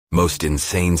most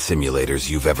insane simulators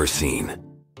you've ever seen.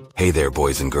 Hey there,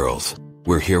 boys and girls.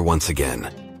 We're here once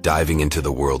again, diving into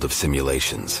the world of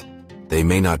simulations. They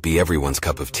may not be everyone's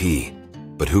cup of tea,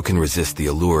 but who can resist the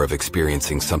allure of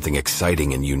experiencing something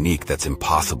exciting and unique that's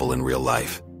impossible in real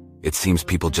life? It seems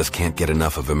people just can't get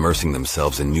enough of immersing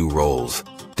themselves in new roles,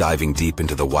 diving deep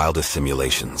into the wildest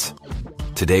simulations.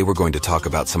 Today we're going to talk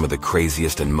about some of the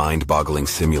craziest and mind-boggling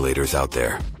simulators out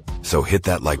there. So hit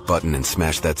that like button and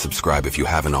smash that subscribe if you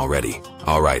haven't already.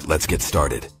 Alright, let's get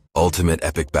started. Ultimate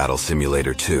Epic Battle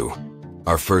Simulator 2.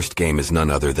 Our first game is none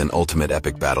other than Ultimate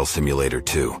Epic Battle Simulator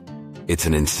 2. It's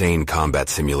an insane combat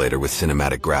simulator with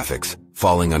cinematic graphics,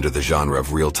 falling under the genre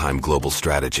of real-time global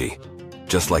strategy.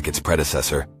 Just like its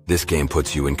predecessor, this game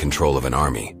puts you in control of an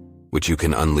army, which you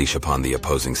can unleash upon the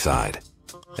opposing side.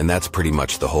 And that's pretty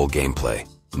much the whole gameplay.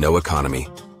 No economy,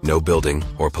 no building,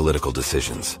 or political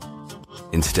decisions.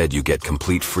 Instead, you get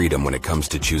complete freedom when it comes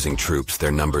to choosing troops,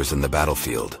 their numbers, and the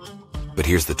battlefield. But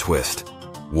here's the twist.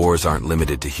 Wars aren't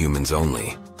limited to humans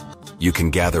only. You can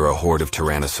gather a horde of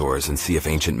tyrannosaurs and see if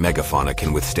ancient megafauna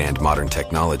can withstand modern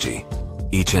technology.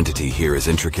 Each entity here is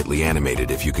intricately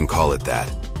animated, if you can call it that,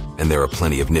 and there are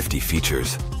plenty of nifty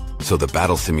features. So the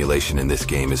battle simulation in this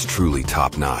game is truly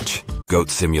top-notch. Goat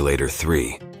Simulator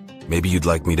 3. Maybe you'd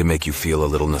like me to make you feel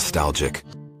a little nostalgic.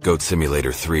 Goat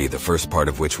Simulator 3, the first part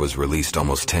of which was released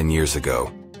almost 10 years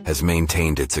ago, has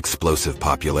maintained its explosive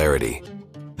popularity.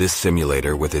 This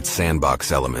simulator, with its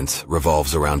sandbox elements,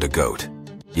 revolves around a goat.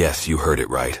 Yes, you heard it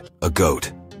right, a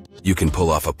goat. You can pull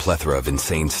off a plethora of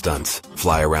insane stunts,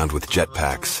 fly around with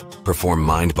jetpacks, perform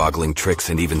mind-boggling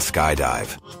tricks, and even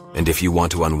skydive. And if you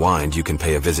want to unwind, you can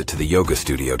pay a visit to the yoga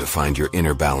studio to find your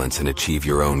inner balance and achieve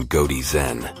your own goaty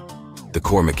zen. The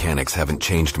core mechanics haven't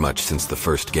changed much since the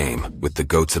first game, with the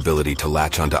goat's ability to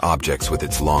latch onto objects with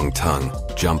its long tongue,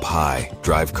 jump high,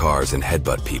 drive cars, and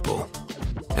headbutt people.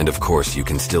 And of course, you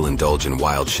can still indulge in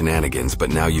wild shenanigans, but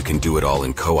now you can do it all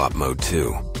in co-op mode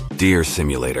too. Deeeer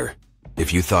Simulator.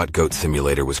 If you thought Goat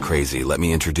Simulator was crazy, let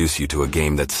me introduce you to a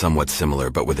game that's somewhat similar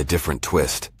but with a different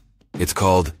twist. It's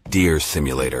called Deeeer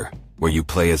Simulator, where you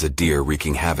play as a deer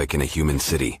wreaking havoc in a human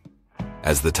city.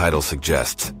 As the title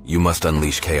suggests, you must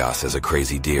unleash chaos as a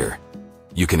crazy deer.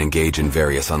 You can engage in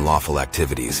various unlawful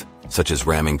activities, such as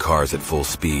ramming cars at full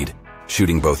speed,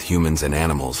 shooting both humans and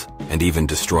animals, and even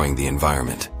destroying the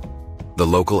environment. The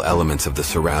local elements of the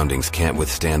surroundings can't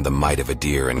withstand the might of a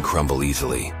deer and crumble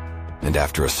easily. And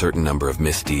after a certain number of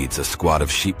misdeeds, a squad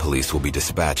of sheep police will be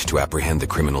dispatched to apprehend the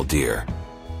criminal deer.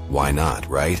 Why not,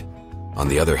 right? On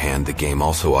the other hand, the game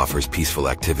also offers peaceful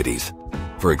activities.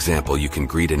 For example, you can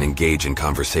greet and engage in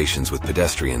conversations with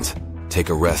pedestrians, take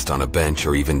a rest on a bench,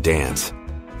 or even dance.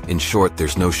 In short,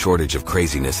 there's no shortage of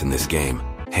craziness in this game.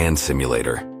 Hand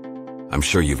Simulator. I'm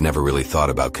sure you've never really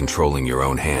thought about controlling your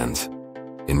own hands.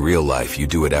 In real life, you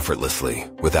do it effortlessly,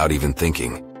 without even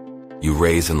thinking. You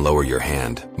raise and lower your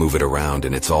hand, move it around,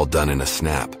 and it's all done in a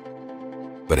snap.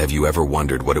 But have you ever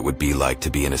wondered what it would be like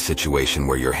to be in a situation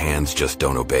where your hands just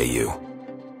don't obey you?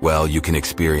 Well, you can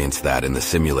experience that in the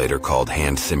simulator called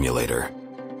Hand Simulator.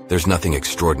 There's nothing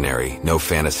extraordinary, no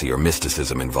fantasy or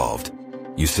mysticism involved.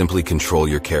 You simply control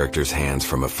your character's hands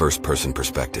from a first-person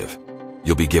perspective.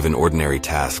 You'll be given ordinary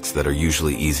tasks that are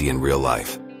usually easy in real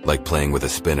life, like playing with a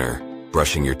spinner,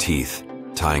 brushing your teeth,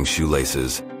 tying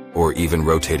shoelaces, or even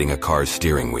rotating a car's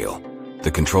steering wheel. The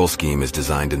control scheme is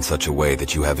designed in such a way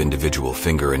that you have individual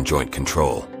finger and joint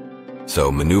control.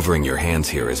 So maneuvering your hands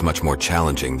here is much more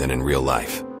challenging than in real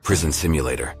life. Prison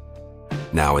Simulator.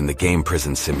 Now in the game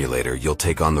Prison Simulator, you'll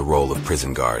take on the role of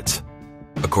prison guards.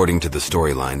 According to the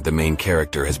storyline, the main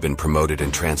character has been promoted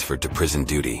and transferred to prison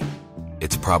duty.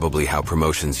 It's probably how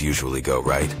promotions usually go,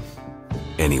 right?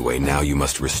 Anyway, now you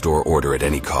must restore order at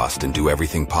any cost and do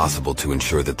everything possible to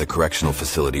ensure that the correctional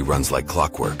facility runs like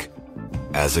clockwork.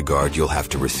 As a guard, you'll have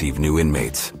to receive new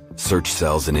inmates, search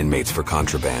cells and inmates for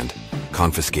contraband,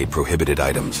 confiscate prohibited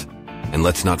items, and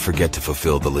let's not forget to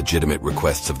fulfill the legitimate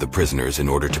requests of the prisoners in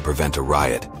order to prevent a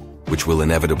riot, which will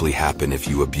inevitably happen if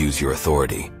you abuse your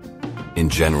authority. In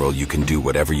general, you can do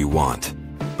whatever you want,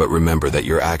 but remember that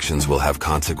your actions will have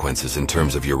consequences in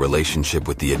terms of your relationship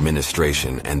with the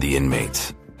administration and the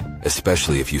inmates,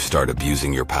 especially if you start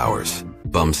abusing your powers.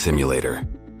 Bum Simulator.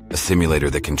 A simulator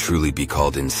that can truly be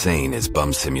called insane is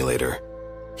Bum Simulator.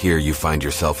 Here you find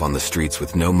yourself on the streets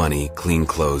with no money, clean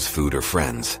clothes, food, or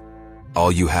friends. All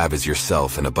you have is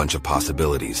yourself and a bunch of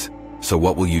possibilities. So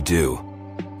what will you do?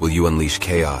 Will you unleash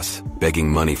chaos, begging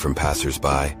money from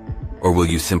passers-by? Or will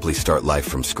you simply start life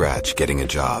from scratch, getting a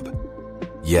job?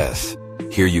 Yes,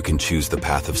 here you can choose the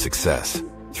path of success,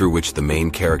 through which the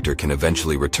main character can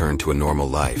eventually return to a normal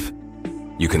life.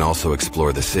 You can also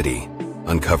explore the city,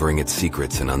 uncovering its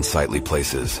secrets in unsightly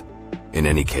places. In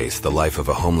any case, the life of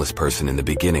a homeless person in the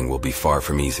beginning will be far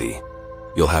from easy.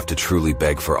 You'll have to truly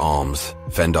beg for alms,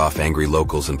 fend off angry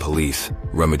locals and police,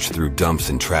 rummage through dumps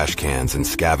and trash cans, and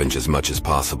scavenge as much as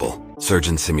possible.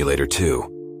 Surgeon Simulator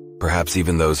 2. Perhaps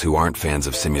even those who aren't fans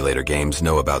of simulator games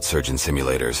know about surgeon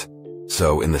simulators.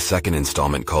 So, in the second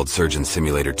installment called Surgeon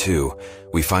Simulator 2,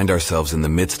 we find ourselves in the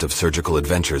midst of surgical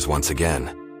adventures once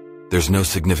again. There's no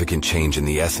significant change in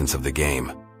the essence of the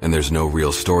game, and there's no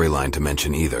real storyline to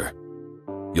mention either.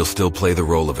 You'll still play the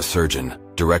role of a surgeon,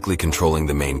 directly controlling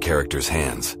the main character's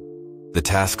hands. The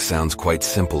task sounds quite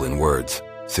simple in words: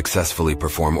 successfully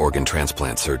perform organ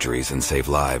transplant surgeries and save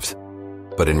lives.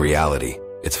 But in reality,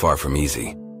 it's far from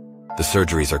easy. The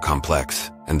surgeries are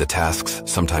complex, and the tasks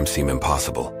sometimes seem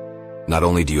impossible. Not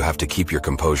only do you have to keep your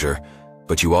composure,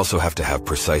 but you also have to have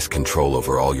precise control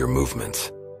over all your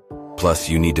movements. Plus,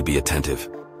 you need to be attentive,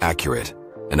 accurate,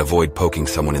 and avoid poking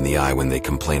someone in the eye when they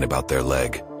complain about their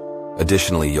leg.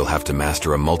 Additionally, you'll have to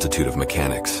master a multitude of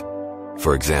mechanics.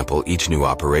 For example, each new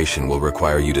operation will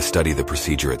require you to study the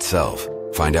procedure itself,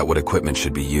 find out what equipment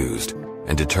should be used,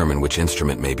 and determine which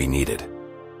instrument may be needed.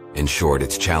 In short,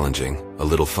 it's challenging, a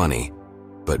little funny,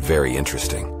 but very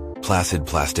interesting. Placid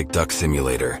Plastic Duck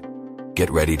Simulator. Get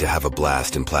ready to have a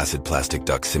blast in Placid Plastic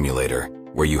Duck Simulator,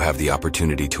 where you have the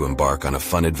opportunity to embark on a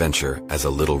fun adventure as a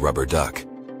little rubber duck.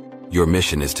 Your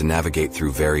mission is to navigate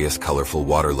through various colorful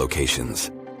water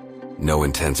locations. No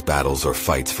intense battles or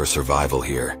fights for survival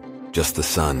here, just the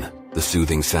sun, the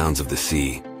soothing sounds of the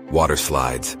sea, water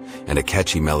slides, and a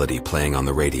catchy melody playing on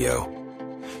the radio.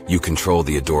 You control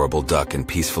the adorable duck and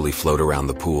peacefully float around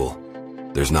the pool.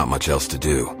 There's not much else to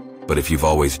do, but if you've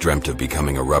always dreamt of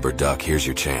becoming a rubber duck, here's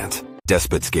your chance.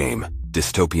 Despot's Game,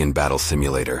 Dystopian Battle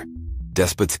Simulator.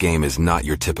 Despot's Game is not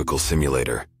your typical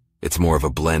simulator. It's more of a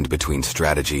blend between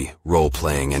strategy,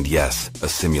 role-playing, and yes, a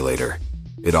simulator.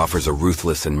 It offers a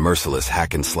ruthless and merciless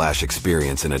hack-and-slash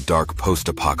experience in a dark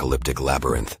post-apocalyptic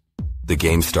labyrinth. The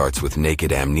game starts with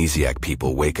naked amnesiac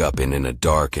people wake up in a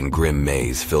dark and grim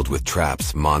maze filled with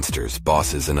traps, monsters,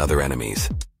 bosses, and other enemies.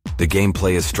 The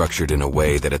gameplay is structured in a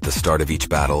way that at the start of each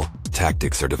battle,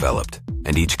 tactics are developed,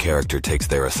 and each character takes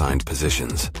their assigned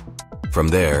positions. From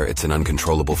there, it's an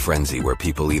uncontrollable frenzy where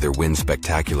people either win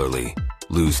spectacularly,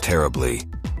 lose terribly,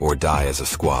 or die as a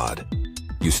squad.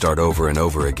 You start over and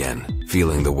over again,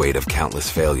 feeling the weight of countless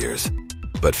failures.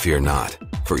 But fear not,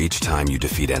 for each time you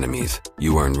defeat enemies,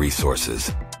 you earn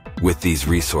resources. With these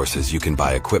resources, you can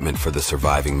buy equipment for the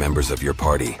surviving members of your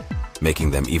party,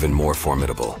 making them even more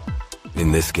formidable.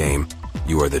 In this game,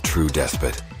 you are the true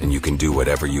despot, and you can do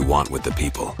whatever you want with the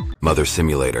people. Mother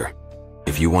Simulator.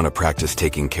 If you want to practice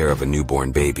taking care of a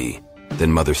newborn baby,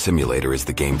 then Mother Simulator is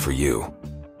the game for you.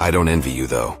 I don't envy you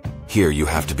though. Here you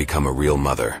have to become a real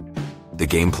mother. The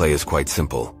gameplay is quite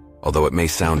simple, although it may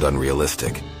sound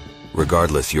unrealistic.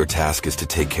 Regardless, your task is to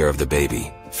take care of the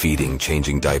baby, feeding,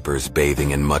 changing diapers,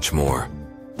 bathing, and much more.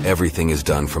 Everything is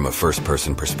done from a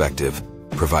first-person perspective,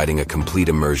 providing a complete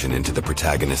immersion into the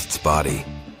protagonist's body.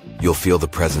 You'll feel the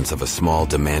presence of a small,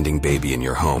 demanding baby in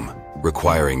your home,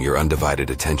 requiring your undivided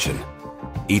attention.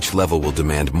 Each level will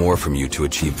demand more from you to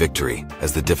achieve victory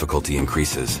as the difficulty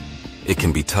increases. It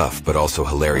can be tough, but also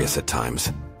hilarious at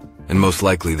times. And most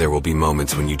likely there will be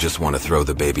moments when you just want to throw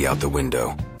the baby out the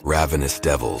window. Ravenous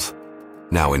Devils.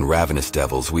 Now in Ravenous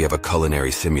Devils, we have a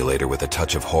culinary simulator with a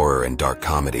touch of horror and dark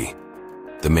comedy.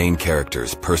 The main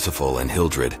characters, Percival and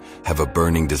Hildred, have a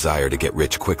burning desire to get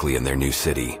rich quickly in their new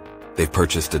city. They've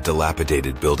purchased a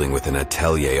dilapidated building with an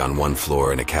atelier on one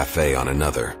floor and a cafe on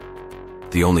another.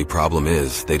 The only problem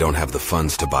is, they don't have the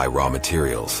funds to buy raw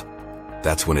materials.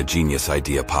 That's when a genius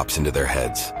idea pops into their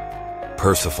heads.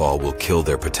 Percival will kill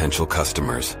their potential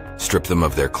customers, strip them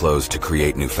of their clothes to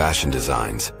create new fashion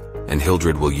designs, and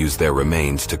Hildred will use their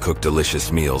remains to cook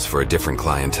delicious meals for a different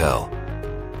clientele.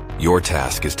 Your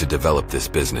task is to develop this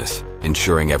business,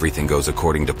 ensuring everything goes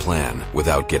according to plan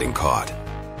without getting caught.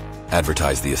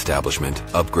 Advertise the establishment,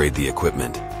 upgrade the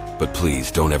equipment, but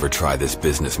please don't ever try this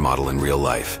business model in real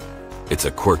life. It's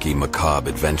a quirky, macabre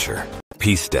adventure.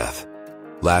 Peace Death.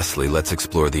 Lastly, let's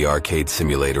explore the arcade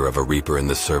simulator of a reaper in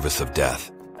the service of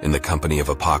death, in the company of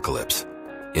apocalypse.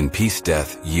 In Peace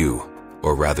Death, you,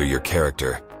 or rather your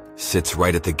character, sits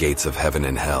right at the gates of heaven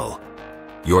and hell.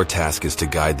 Your task is to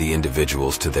guide the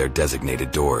individuals to their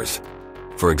designated doors.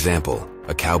 For example,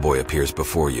 a cowboy appears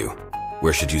before you.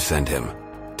 Where should you send him?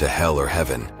 To hell or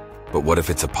heaven? But what if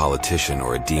it's a politician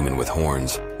or a demon with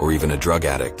horns, or even a drug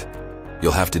addict?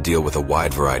 You'll have to deal with a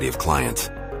wide variety of clients,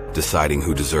 deciding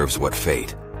who deserves what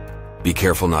fate. Be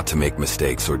careful not to make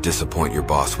mistakes or disappoint your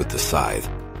boss with the scythe,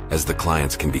 as the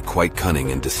clients can be quite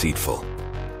cunning and deceitful.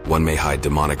 One may hide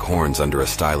demonic horns under a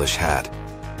stylish hat,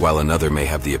 while another may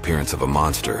have the appearance of a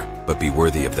monster, but be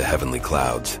worthy of the heavenly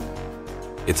clouds.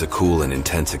 It's a cool and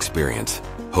intense experience,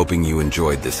 hoping you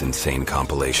enjoyed this insane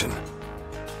compilation.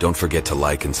 Don't forget to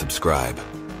like and subscribe.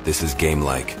 This is Game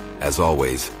Like, as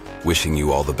always, wishing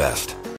you all the best.